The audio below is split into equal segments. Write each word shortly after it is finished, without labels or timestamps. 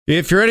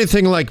If you're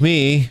anything like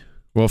me,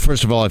 well,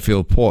 first of all, I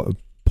feel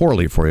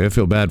poorly for you. I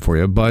feel bad for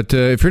you. But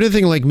if you're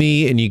anything like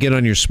me and you get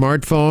on your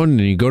smartphone and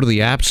you go to the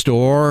App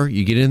Store,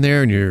 you get in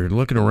there and you're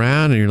looking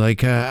around and you're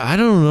like, I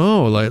don't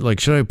know.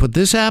 Like, should I put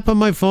this app on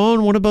my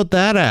phone? What about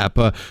that app?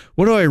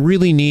 What do I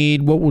really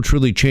need? What will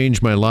truly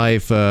change my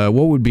life? What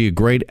would be a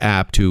great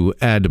app to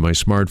add to my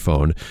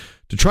smartphone?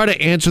 To try to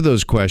answer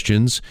those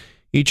questions,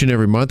 each and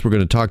every month, we're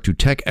going to talk to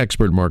tech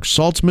expert Mark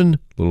Saltzman, a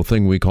little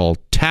thing we call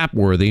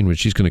Tap-worthy, in which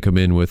she's going to come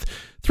in with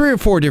 3 or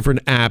 4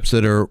 different apps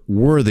that are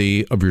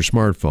worthy of your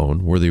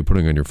smartphone, worthy of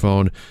putting on your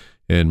phone.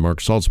 And Mark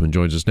Saltzman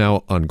joins us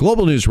now on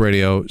Global News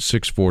Radio,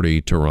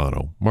 640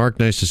 Toronto. Mark,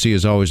 nice to see you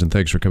as always, and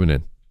thanks for coming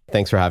in.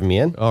 Thanks for having me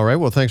in. All right,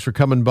 well, thanks for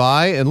coming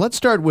by. And let's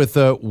start with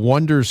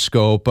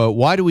Wonderscope.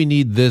 Why do we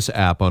need this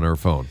app on our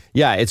phone?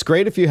 Yeah, it's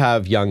great if you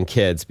have young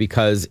kids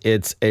because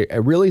it's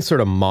a really sort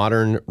of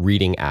modern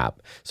reading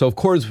app. So of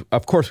course,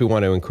 we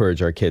want to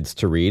encourage our kids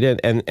to read it,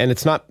 and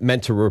it's not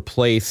meant to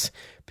replace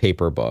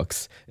paper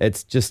books.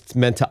 It's just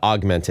meant to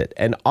augment it.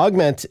 And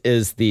augment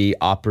is the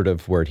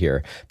operative word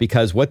here,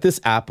 because what this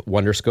app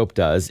Wonderscope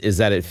does is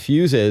that it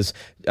fuses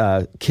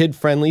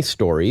kid-friendly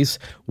stories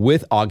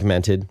with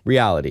augmented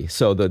reality.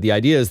 So the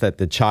idea is that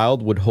the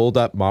child would hold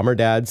up mom or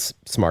dad's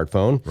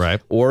smartphone,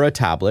 right, or a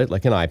tablet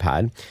like an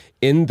iPad,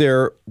 in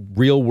their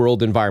real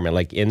world environment,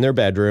 like in their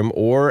bedroom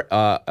or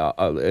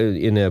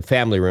in a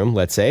family room,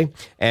 let's say,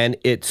 and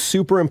it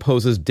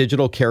superimposes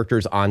digital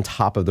characters on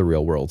top of the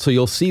real world. So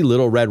you'll see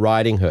Little Red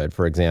Riding Hood,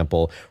 for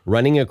example,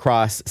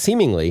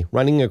 seemingly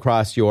running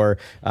across your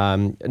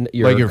like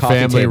your coffee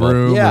family table.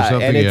 room or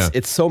something. And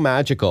it's so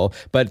magical,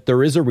 but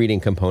there is a reading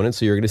component.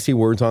 So you're going to see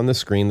words on the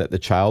screen that the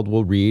child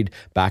will read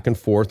back and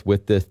forth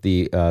with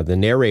the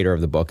narrator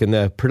of the book. And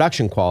the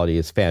production quality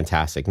is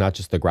fantastic, not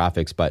just the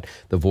graphics, but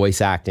the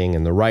voice acting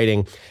and the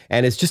writing.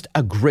 And it's just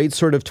a great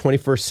sort of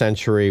 21st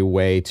century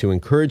way to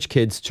encourage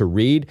kids to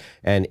read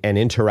and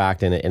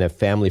interact in a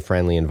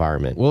family-friendly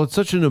environment. Well, it's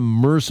such an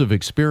immersive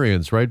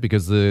experience, right?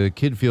 Because the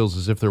kid feels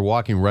as if they're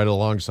walking right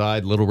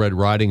alongside Little Red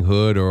Riding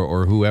Hood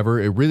or whoever.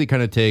 It really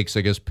kind of takes,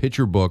 I guess,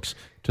 picture books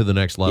to the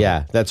next level.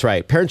 Yeah, that's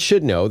right. Parents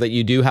should know that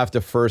you do have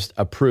to first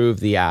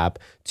approve the app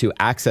to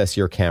access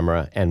your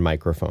camera and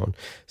microphone.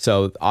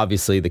 So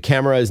obviously the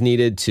camera is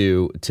needed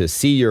to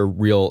see your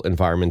real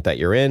environment that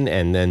you're in,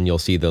 and then you'll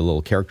see the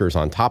little characters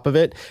on top of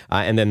it.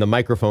 And then the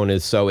microphone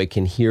is so it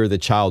can hear the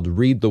child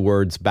read the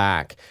words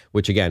back,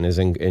 which again is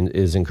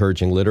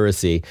encouraging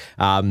literacy.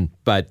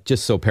 But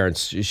just so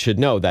parents should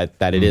know that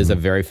it is a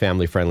very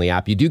family-friendly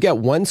app. You do get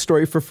one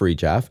story for free,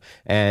 Jeff,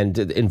 and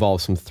it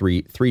involves some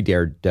three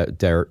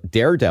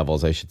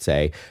daredevils, I should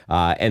say.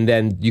 And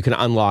then you can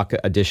unlock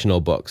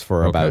additional books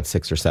for about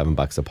 $6 or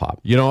 $7 a pop.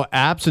 You know,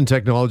 apps and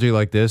technology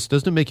like this,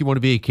 doesn't it make you want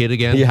to be a kid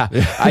again? Yeah,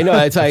 I know.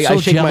 It's like, so I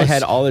shake jealous. my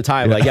head all the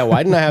time. Like,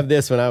 why didn't I have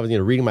this when I was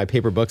reading my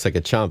paper books like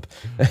a chump?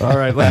 All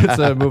right, let's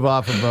move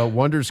off of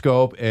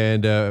Wonderscope.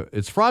 And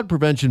it's Fraud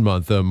Prevention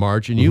Month,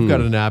 March, and you've got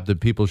an app that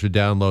people should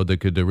download that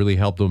could really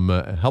help them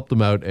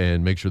out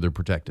and make sure they're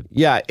protected.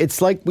 Yeah,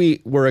 it's like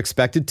we're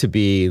expected to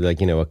be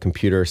like, a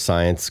computer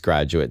science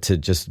graduate to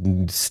just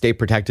stay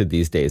protected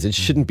these days. It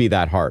shouldn't be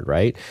that hard,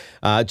 right?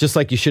 Just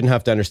like you shouldn't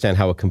have to understand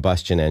how a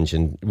combustion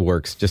engine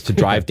works just to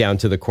drive down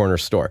to the corner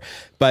store.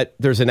 But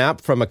there's an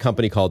app from a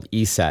company called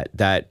ESET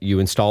that you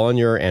install on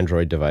your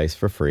Android device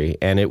for free,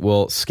 and it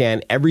will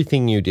scan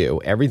everything you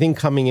do, everything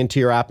coming into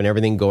your app and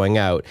everything going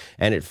out,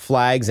 and it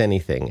flags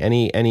anything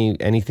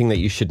that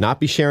you should not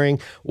be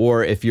sharing,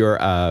 or if you're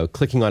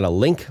clicking on a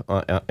link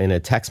in a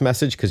text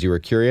message because you were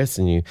curious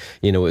and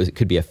it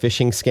could be a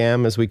phishing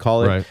scam, as we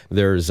call it. Right.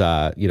 There's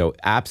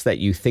apps that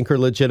you think are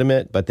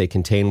legitimate, but they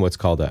contain what's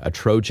called a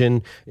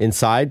Trojan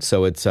inside.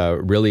 So it's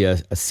really a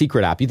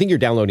secret app. You think you're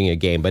downloading a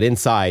game, but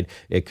inside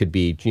it could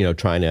be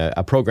trying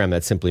a program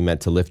that's simply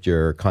meant to lift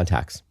your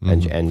contacts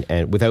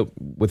and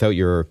without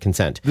your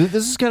consent.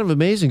 This is kind of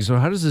amazing. So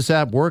how does this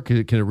app work?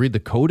 Can it read the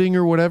coding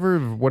or whatever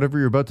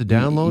you're about to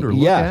download or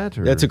look at?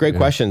 That's a great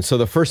question. So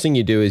the first thing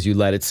you do is you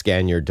let it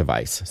scan your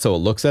device. So it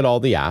looks at all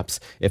the apps.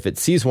 If it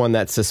sees one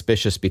that's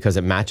suspicious because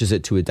it matches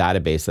it to a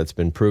database that's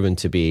been proven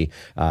to be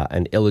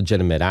an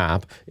illegitimate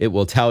app, it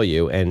will tell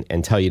you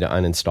and tell you to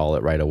uninstall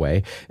it right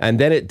away. And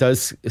then it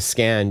does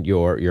scan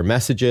your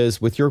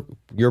messages with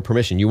your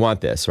permission. You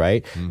want this,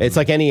 right? It's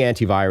like any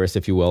antivirus,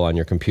 if you will, on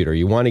your computer.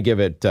 You want to give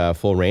it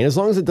full reign as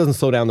long as it doesn't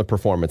slow down the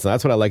performance. And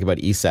that's what I like about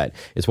ESET.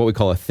 It's what we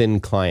call a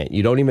thin client.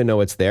 You don't even know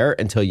it's there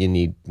until you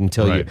need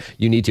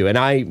to. And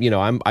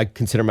I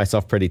consider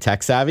myself pretty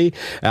tech savvy,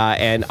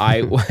 and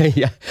I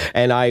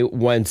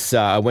once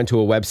went to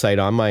a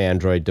website on my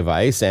Android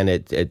device, and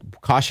it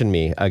cautioned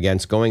me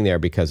against going there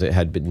because it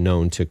had been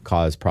known to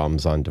cause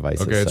problems on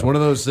devices. Okay, it's one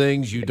of those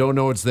things you don't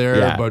know it's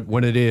there, but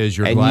when it is,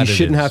 you're glad it is. And you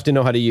shouldn't have to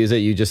know how to use it.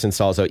 You just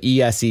install. So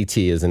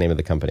ESET is the name of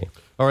the company.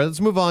 All right,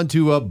 let's move on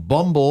to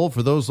Bumble.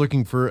 For those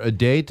looking for a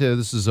date,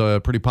 this is a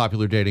pretty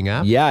popular dating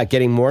app. Yeah,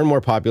 getting more and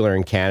more popular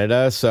in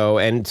Canada. So,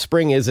 and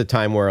spring is a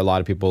time where a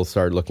lot of people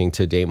start looking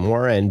to date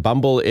more. And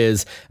Bumble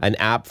is an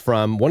app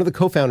from one of the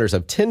co-founders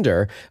of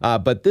Tinder.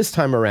 But this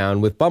time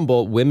around with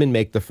Bumble, women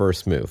make the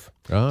first move.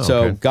 Oh,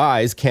 so okay.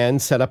 guys can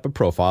set up a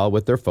profile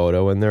with their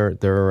photo and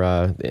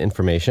their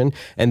information,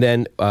 and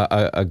then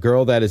a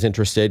girl that is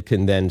interested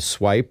can then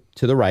swipe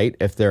to the right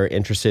if they're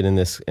interested in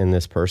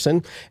this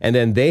person, and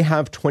then they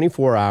have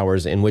 24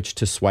 hours in which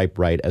to swipe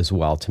right as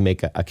well to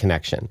make a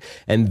connection,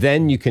 and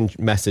then you can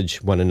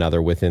message one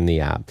another within the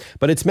app.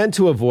 But it's meant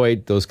to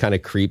avoid those kind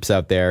of creeps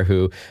out there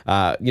who,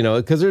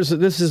 because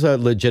this is a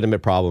legitimate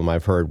problem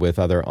I've heard with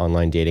other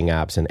online dating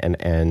apps,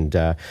 and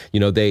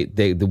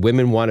the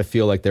women want to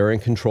feel like they're in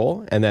control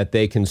and that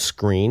they can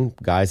screen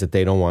guys that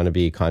they don't want to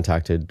be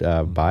contacted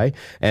by.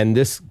 And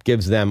this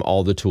gives them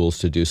all the tools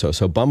to do so.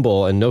 So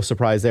Bumble, and no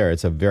surprise there,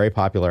 it's a very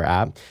popular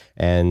app.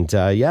 And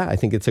I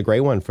think it's a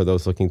great one for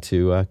those looking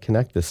to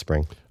connect this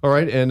spring. All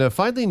right, and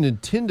finally,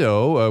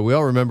 Nintendo. I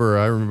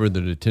remember the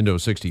Nintendo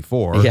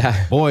 64.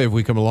 Yeah. Boy, have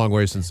we come a long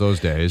way since those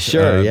days.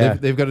 Sure, yeah.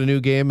 They've got a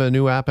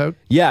new app out?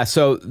 Yeah,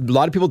 so a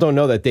lot of people don't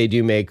know that they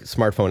do make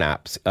smartphone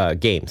apps,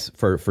 games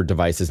for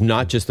devices,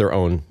 not just their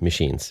own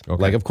machines.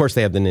 Okay. Like, of course,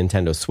 they have the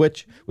Nintendo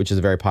Switch, which is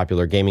a very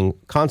popular gaming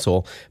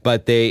console,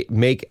 but they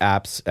make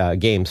apps,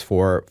 games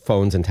for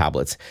phones and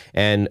tablets.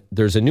 And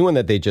there's a new one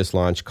that they just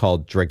launched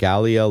called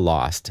Dragalia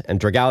Lost. And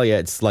Dragalia,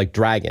 it's like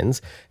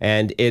dragons,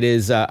 and it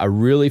is a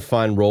really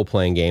fun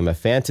role-playing game, a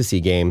fantasy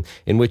game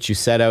in which you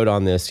set out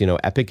on this,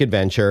 epic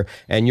adventure,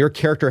 and your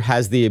character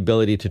has the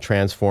ability to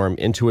transform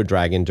into a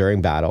dragon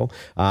during battle.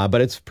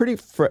 But it's pretty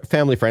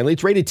family-friendly.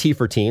 It's rated T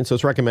for teen, so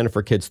it's recommended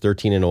for kids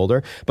 13 and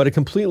older, but a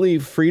completely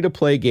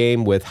free-to-play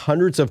game with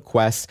hundreds of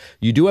quests.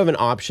 You do have an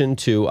option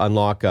to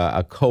unlock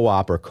a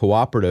co-op or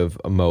cooperative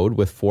mode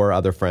with 4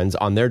 other friends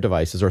on their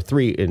devices, or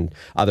 3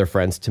 other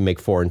friends to make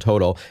 4 in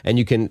total, and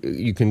you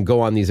can go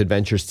on these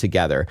adventures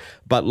together.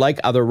 But like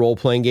other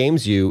role-playing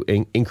games, you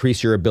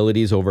increase your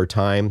abilities over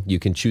time. You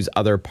can choose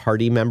other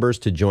party members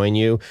to join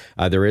you.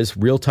 There is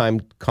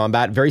real-time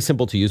combat, very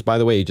simple to use, by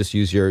the way. You just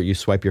you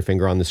swipe your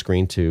finger on the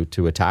screen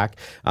to attack.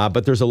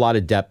 But there's a lot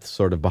of depth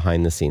sort of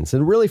behind the scenes.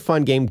 And a really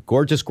fun game,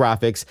 gorgeous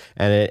graphics,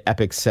 and an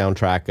epic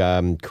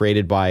soundtrack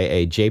created by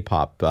a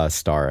J-pop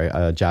star,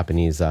 a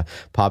Japanese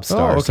pop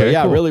star. Oh, okay, So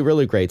yeah, cool. really,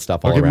 really great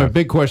stuff all Okay, my around.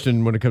 big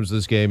question when it comes to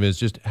this game is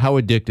just how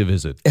addictive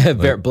is it?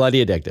 Very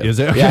bloody addictive. Is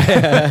it?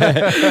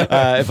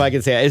 Yeah. If I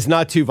can say it. It's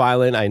not too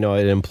violent. I know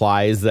it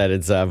implies that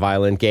it's a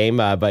violent game,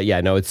 but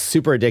yeah, no, it's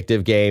super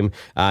addictive game.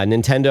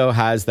 Nintendo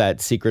has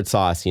that secret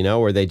sauce,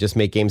 where they just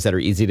make games that are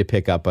easy to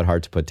pick up but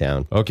hard to put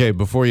down. Okay,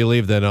 before you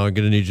leave, then I'm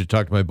going to need you to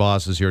talk to my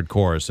bosses here at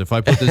Chorus. If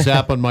I put this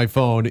app on my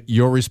phone,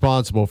 you're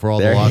responsible for all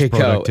There the lost you go.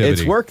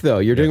 productivity. It's work, though.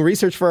 You're doing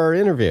research for our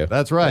interview.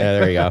 That's right. Yeah,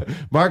 there you go.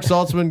 Mark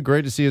Saltzman,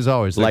 great to see you as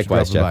always. Thanks for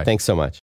Likewise, dropping Jeff. by. Thanks so much.